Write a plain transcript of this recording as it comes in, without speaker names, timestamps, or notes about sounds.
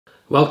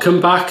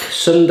Welcome back,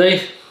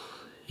 Sunday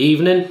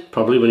evening,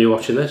 probably when you're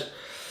watching this.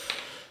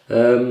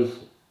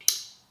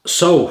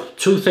 So,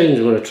 two things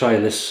I'm going to try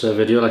in this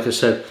video. Like I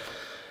said,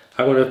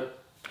 I'm going to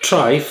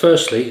try,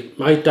 firstly,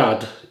 my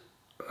dad,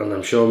 and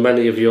I'm sure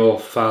many of your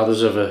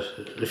fathers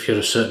if you're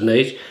a certain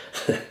age,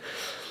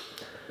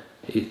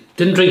 he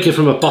didn't drink it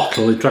from a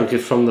bottle, he drank it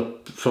from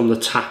the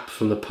tap,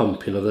 from the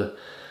pump, you know, the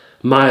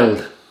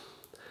mild.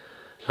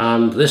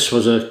 And this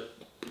was a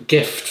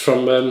gift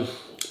from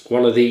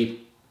one of the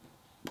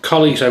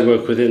colleagues I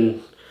work with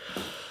in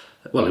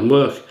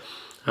work,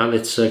 and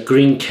it's a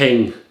Green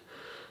King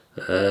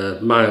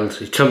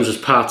mild. It comes as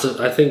part of,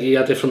 I think he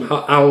had it from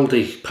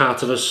Aldi,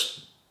 part of a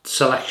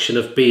selection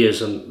of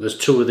beers, and there's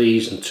two of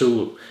these and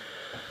two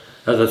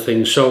other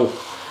things. So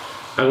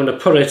I'm going to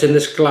put it in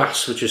this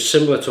glass, which is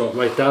similar to what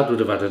my dad would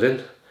have had it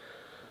in.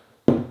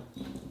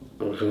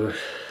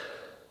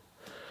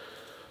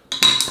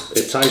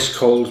 It's ice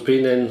cold, it's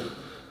been in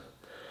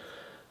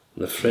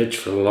the fridge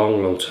for a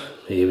long time.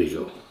 Here we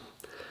go.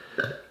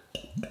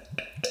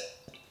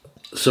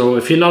 So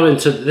if you're not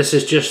into, this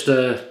is just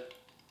a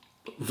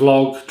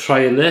vlog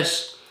trying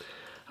this.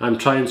 I'm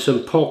trying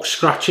some pork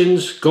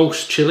scratchings,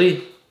 ghost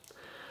chili.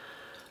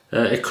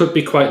 It could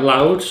be quite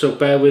loud, so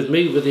bear with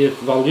me with your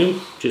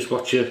volume. Just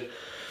watch your,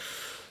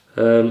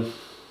 and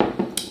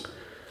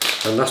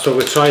that's what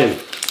we're trying.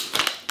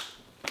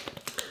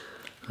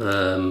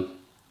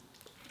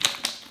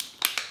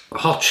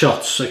 Hot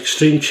shots,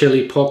 extreme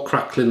chili, pork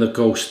crackling, the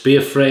ghost. Be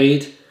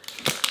afraid,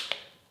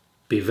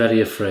 be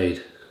very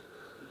afraid.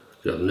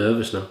 Got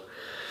nervous now.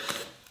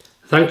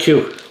 Thank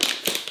you,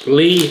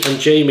 Lee and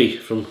Jamie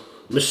from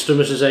Mr.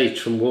 and Mrs. H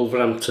from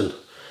Wolverhampton.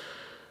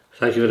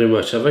 Thank you very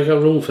much. Have I got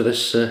room for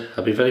this?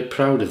 I'd be very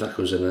proud if that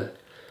goes in there.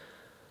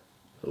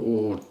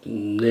 Oh,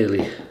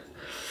 nearly.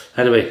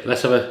 Anyway,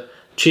 let's have a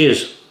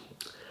cheers.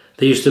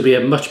 There used to be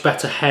a much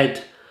better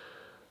head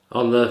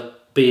on the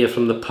beer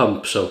from the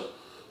pump, so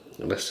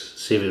let's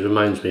see if it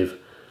reminds me of.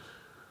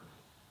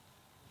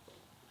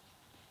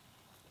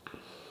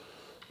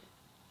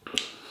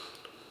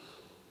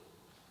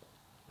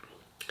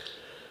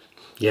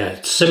 Yeah,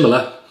 it's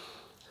similar.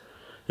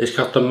 It's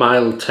got the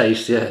mild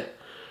taste, yeah.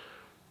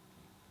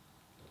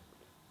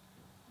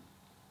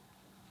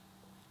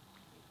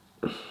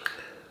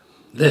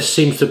 This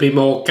seems to be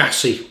more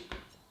gassy.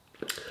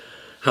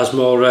 Has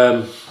more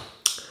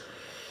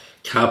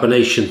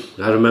carbonation.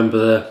 I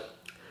remember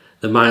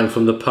the mild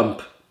from the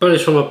pump. But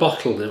it's from a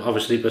bottle,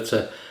 obviously, but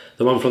the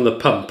one from the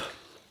pump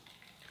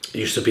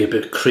used to be a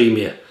bit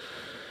creamier.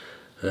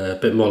 A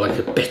bit more like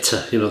a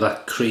bitter, you know,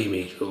 that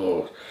creamy.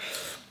 Oh.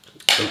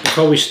 And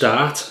before we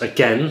start,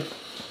 again,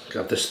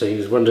 got this thing,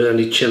 there's wondering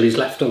any chilies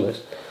left on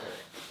this.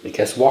 It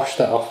gets washed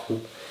that off.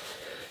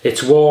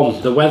 It's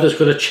warm, the weather's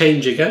going to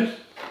change again,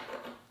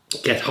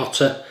 get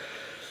hotter.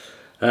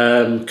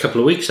 Couple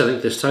of weeks I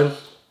think this time.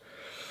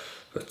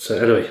 But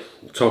anyway,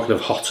 talking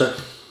of hotter.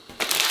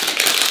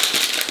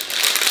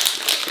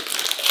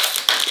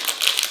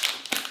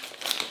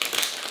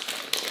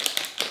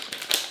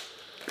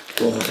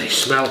 Oh, they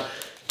smell,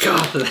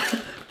 God. Do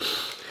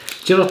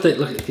you know what they,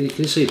 look, can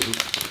you see them?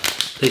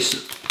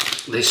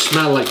 They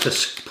smell like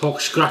the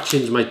pork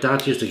scratchings my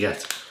dad used to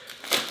get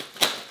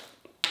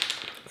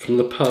from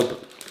the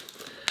pub.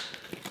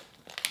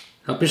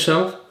 Help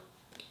yourself.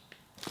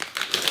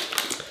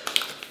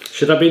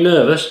 Should I be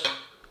nervous?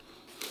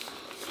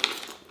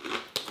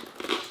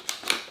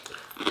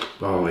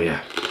 Oh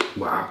yeah,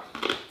 wow.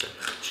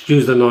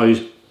 Excuse the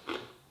noise.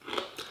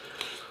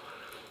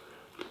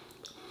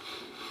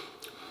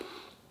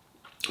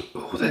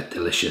 Oh, they're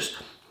delicious.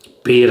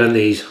 Beer and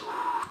these,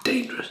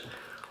 dangerous.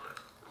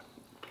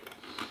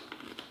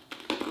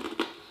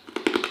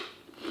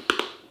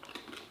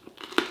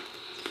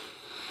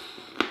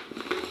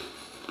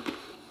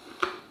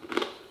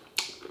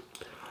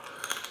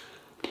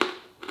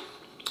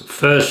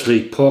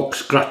 Firstly, pork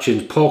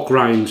scratchings, pork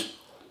rinds.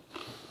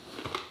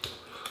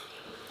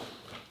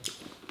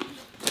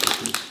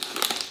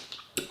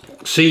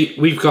 See,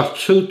 we've got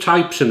two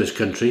types in this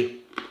country.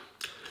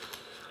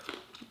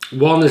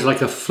 One is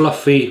like a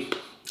fluffy,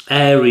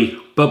 airy,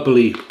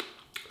 bubbly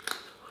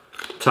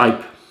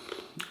type.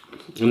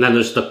 And then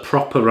there's the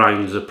proper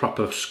rinds, the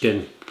proper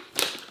skin.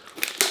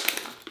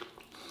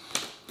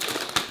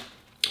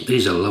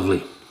 These are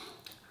lovely.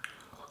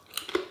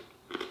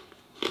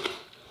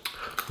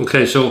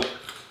 Okay, so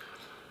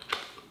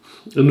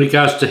in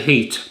regards to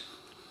heat,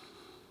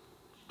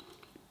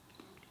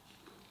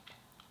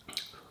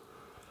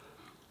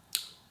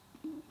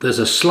 there's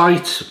a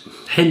slight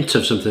hint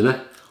of something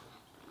there.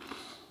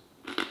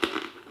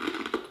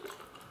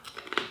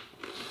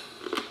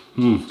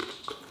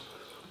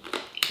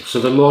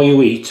 So the more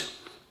you eat,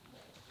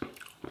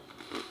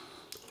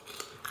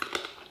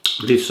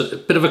 it's a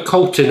bit of a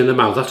coating in the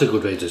mouth. That's a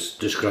good way to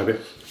describe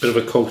it. A bit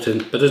of a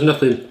coating, but there's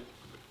nothing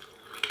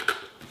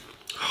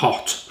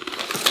hot.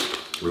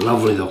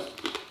 Lovely though.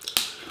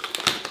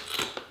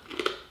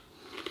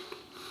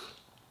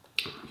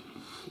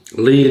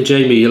 Lee and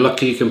Jamie, you're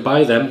lucky you can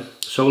buy them.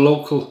 So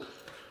local.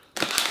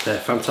 They're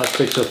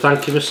fantastic. So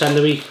thank you for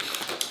sending me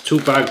 2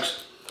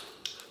 bags.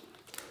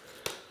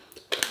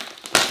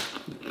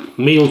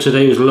 Meal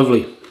today was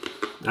lovely.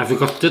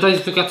 Did I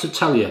forget to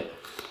tell you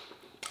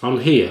on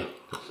here,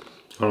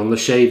 or on the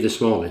shave this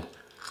morning,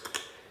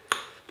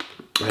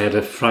 I had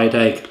a fried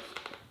egg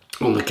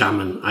on the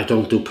gammon. I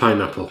don't do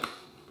pineapple.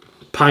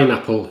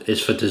 Pineapple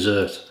is for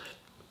dessert.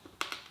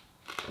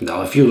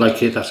 Now if you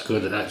like it, that's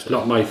good. That's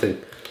not my thing.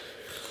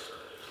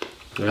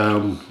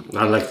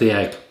 I like the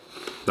egg.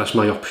 That's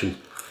my option.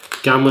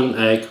 Gammon,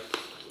 egg,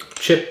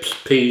 chips,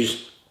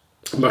 peas,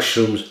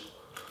 mushrooms,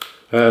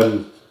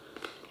 and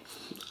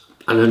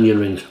onion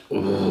rings.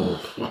 Oh.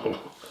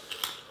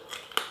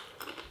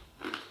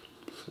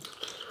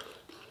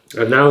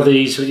 And now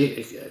these,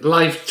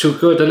 life too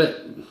good, isn't it?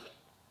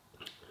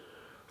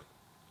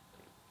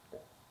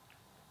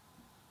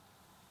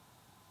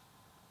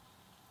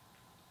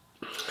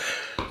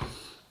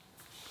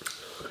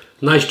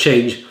 Nice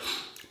change,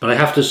 but I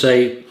have to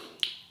say,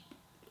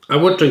 I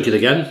would drink it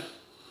again,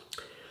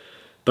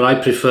 but I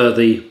prefer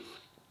the,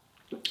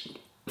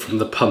 from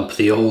the pump,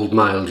 the old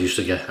mild used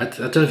to get. I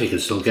don't know if you can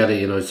still get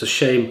it, you know, it's a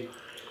shame.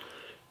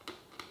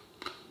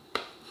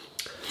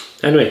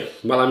 Anyway,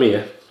 while I'm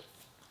here,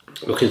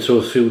 looking through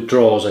a few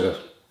drawers, I got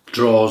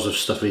drawers of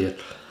stuff here.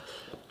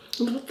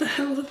 What the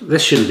hell,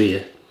 this shouldn't be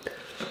here.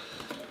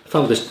 I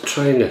found this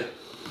Trangia,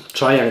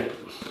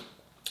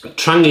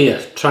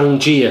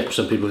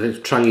 some people say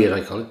Trangia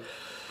I call it.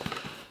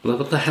 Well,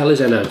 what the hell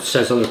is it now? It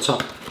says on the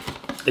top,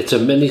 it's a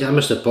mini. I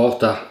must have bought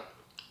that,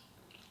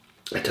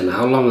 I don't know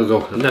how long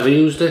ago. I never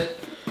used it.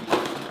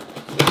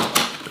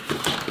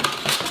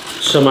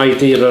 Some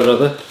idea or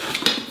other.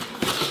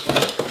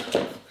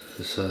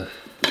 There's a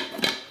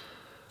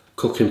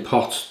cooking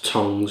pot,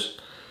 tongs,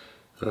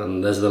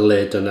 and there's the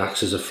lid, and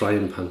acts as a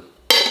frying pan.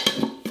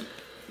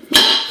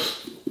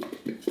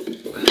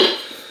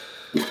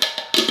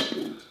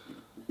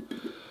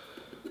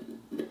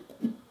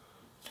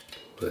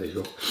 There you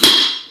go.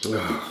 Oh,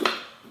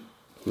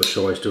 I'm not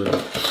sure why he's doing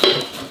that.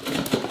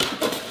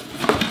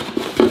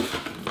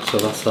 So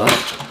that's that.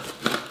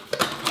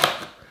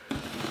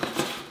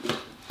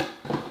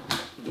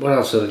 What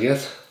else did I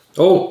get?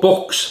 Oh,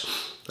 books.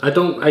 I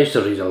used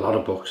to read a lot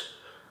of books.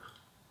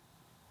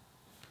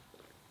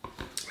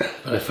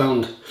 But I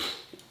found,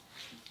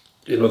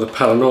 you know, the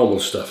paranormal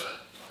stuff.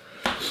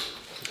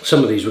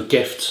 Some of these were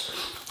gifts.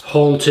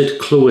 Haunted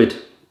Clwyd.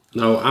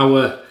 Now,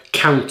 our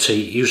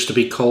county used to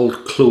be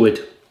called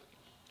Clwyd.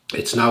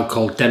 It's now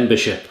called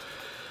Denbighshire.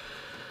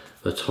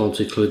 But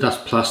Haunted Clwyd, that's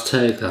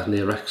Plasteg, that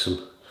near Wrexham.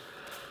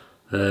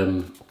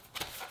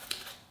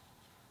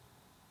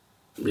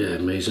 Yeah,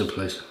 amazing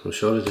place. I'm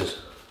sure it is.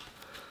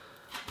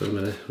 Wait a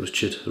minute,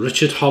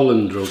 Richard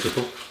Holland wrote the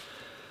book.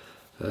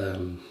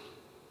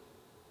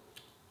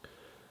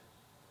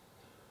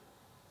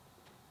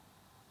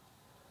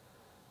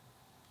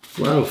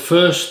 Wow,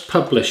 first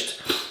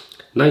published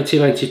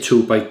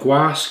 1992 by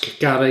Gwasg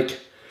Garreg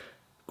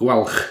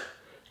Gwalch,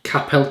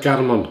 Capel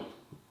Garmon.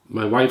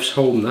 My wife's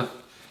home there.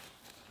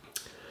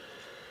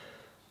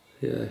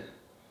 Yeah.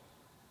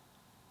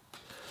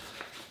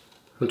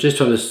 I'm just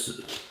trying to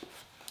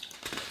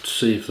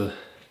see if the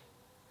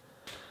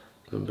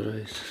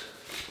number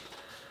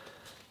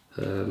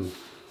 8.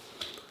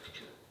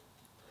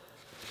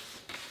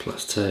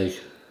 Plasteg.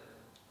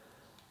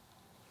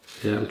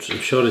 Yeah, I'm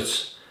sure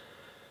it's.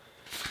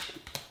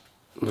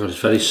 Well, it's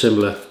very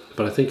similar,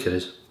 but I think it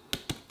is.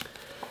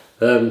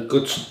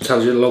 Good,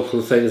 tells you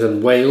local things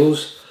in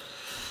Wales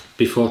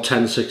before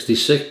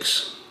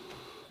 1066.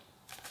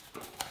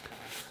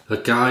 A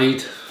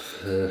guide.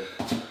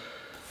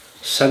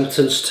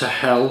 Sentenced to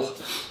Hell,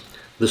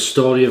 the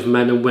story of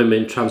men and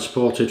women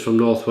transported from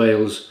North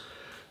Wales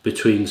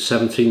between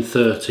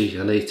 1730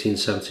 and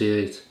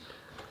 1878.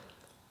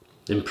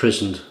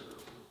 Imprisoned.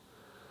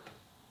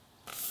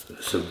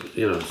 So,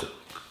 you know, it's a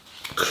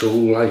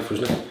cruel life,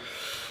 wasn't it?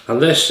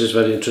 And this is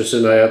very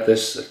interesting. I had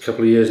this a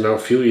couple of years now, a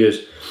few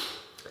years.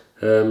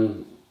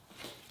 The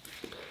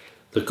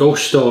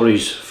ghost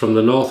stories from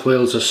the North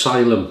Wales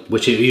Asylum,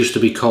 which it used to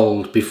be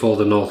called before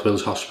the North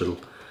Wales Hospital,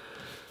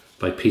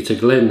 by Peter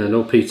Glynn. I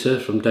know Peter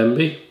from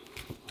Denby.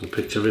 A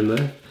picture of him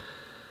there.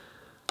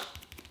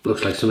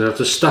 Looks like something out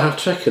of Star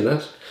Trek in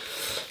that.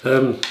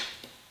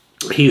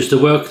 He used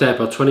to work there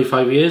about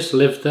 25 years,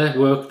 lived there,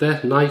 worked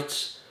there,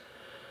 nights.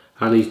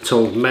 And he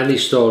told many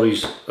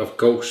stories of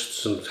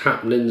ghosts and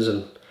happenings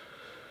and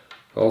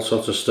all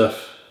sorts of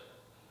stuff.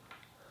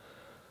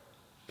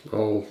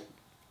 All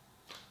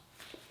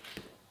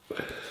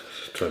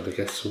trying to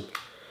get some.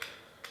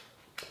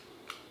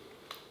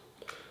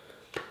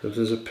 If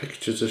there's a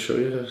picture to show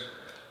you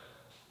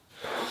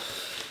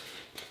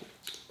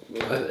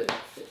that.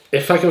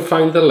 If I can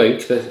find the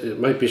link, it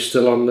might be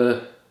still on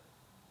the.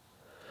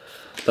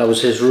 That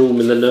was his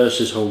room in the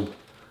nurse's home.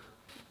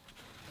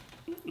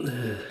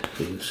 If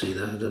you can see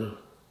that, I don't know.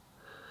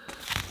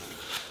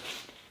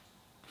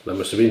 That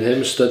must have been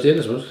him studying,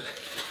 I suppose.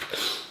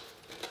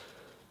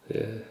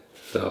 Yeah.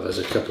 Oh, there's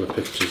a couple of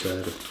pictures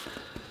there.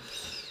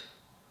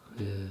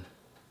 Yeah.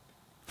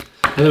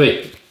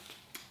 Anyway,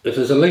 if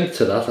there's a link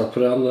to that, I'll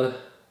put it on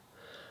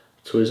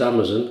to his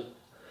Amazon.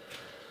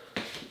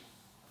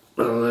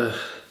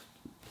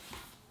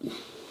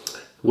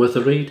 worth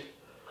a read.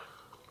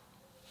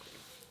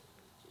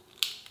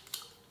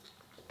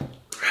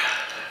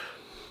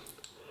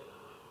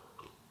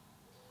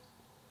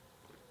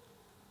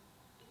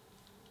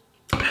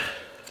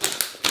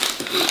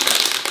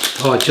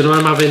 Oh, do you know what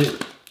I'm having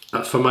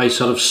for my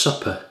sort of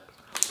supper?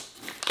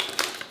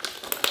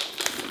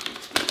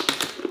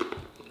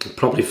 I'll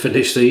probably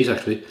finish these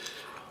actually.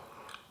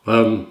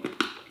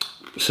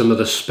 Some of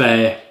the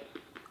spare,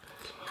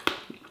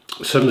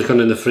 some's gone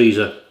in the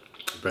freezer,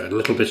 but a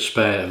little bit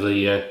spare of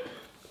the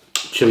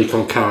chili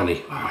con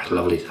carne. Oh,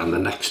 lovely. And the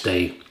next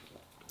day,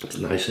 it's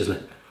nice, isn't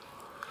it?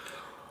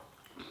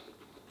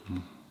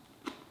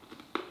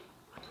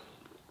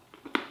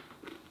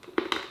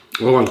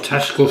 Oh, and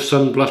Tesco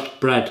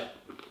sun-blessed bread.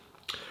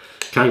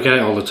 Can't get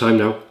it all the time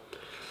now.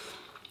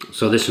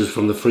 So this was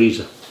from the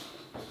freezer.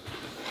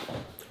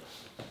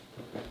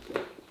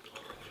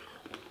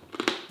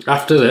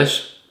 After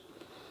this,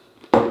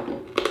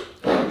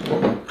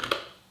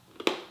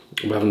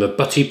 I'm having the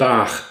butty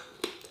bach.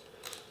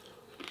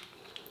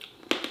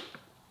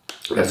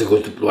 That's a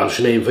good Welsh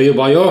name for you,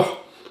 boy, oh,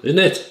 isn't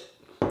it?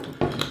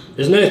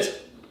 Isn't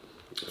it?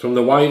 From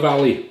the Wye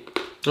Valley.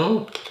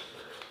 Oh.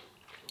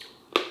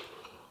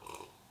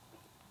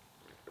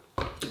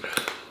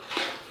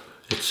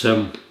 It's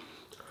have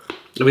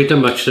we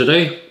done much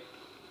today?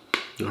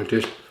 I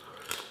just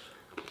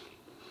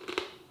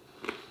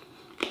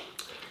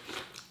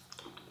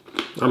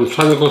I'm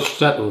trying to go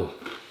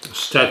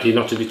steady,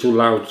 not to be too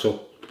loud.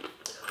 So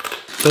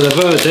for the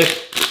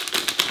verdict,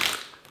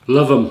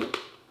 love them.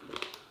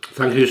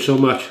 Thank you so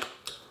much.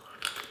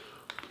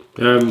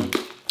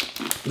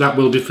 That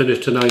will be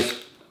finished tonight.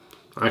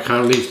 I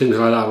can't leave things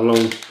like that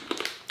alone.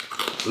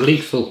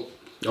 Lethal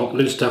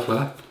opening stuff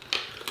like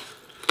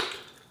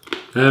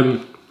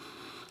that.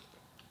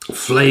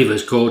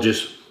 Flavour's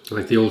gorgeous,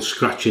 like the old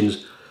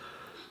scratchings,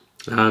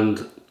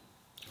 and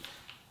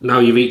now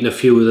you've eaten a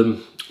few of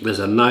them, there's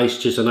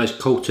just a nice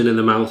coating in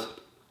the mouth.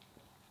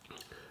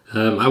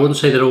 I wouldn't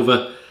say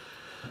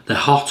they're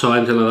hot or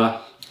anything like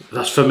that.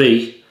 That's for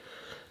me,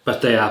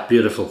 but they are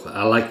beautiful.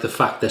 I like the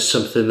fact there's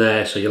something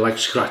there. So you like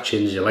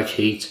scratchings, you like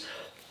heat,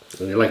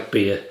 and you like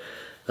beer.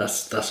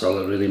 That's all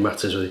that really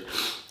matters really.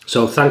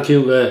 So thank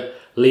you,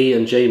 Lee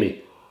and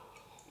Jamie.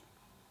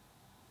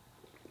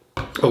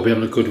 Hope you're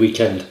having a good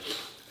weekend.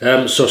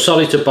 So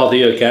sorry to bother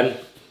you again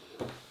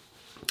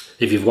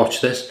if you've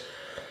watched this.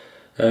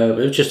 It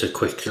was just a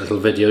quick little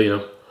video, you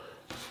know,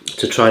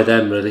 to try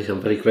them really.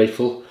 I'm very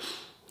grateful.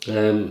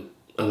 And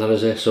that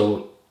is it.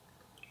 So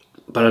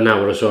about an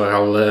hour or so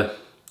I'll,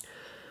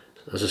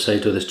 as I say,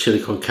 do this chili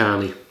con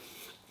carne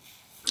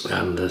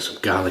and some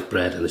garlic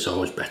bread, and it's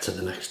always better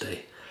the next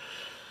day.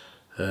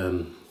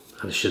 And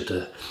it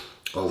should,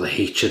 all the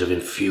heat should have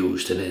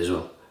infused in it as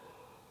well.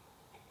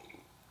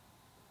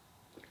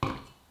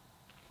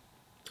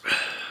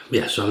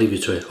 Yeah, so I'll leave you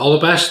to it. All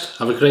the best.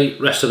 Have a great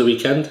rest of the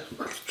weekend.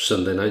 Well,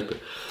 Sunday night, but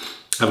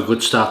have a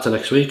good start to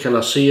next week, and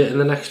I'll see you in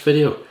the next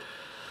video.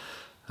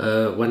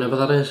 Whenever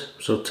that is.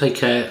 So take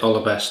care. All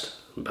the best.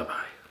 Bye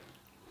bye.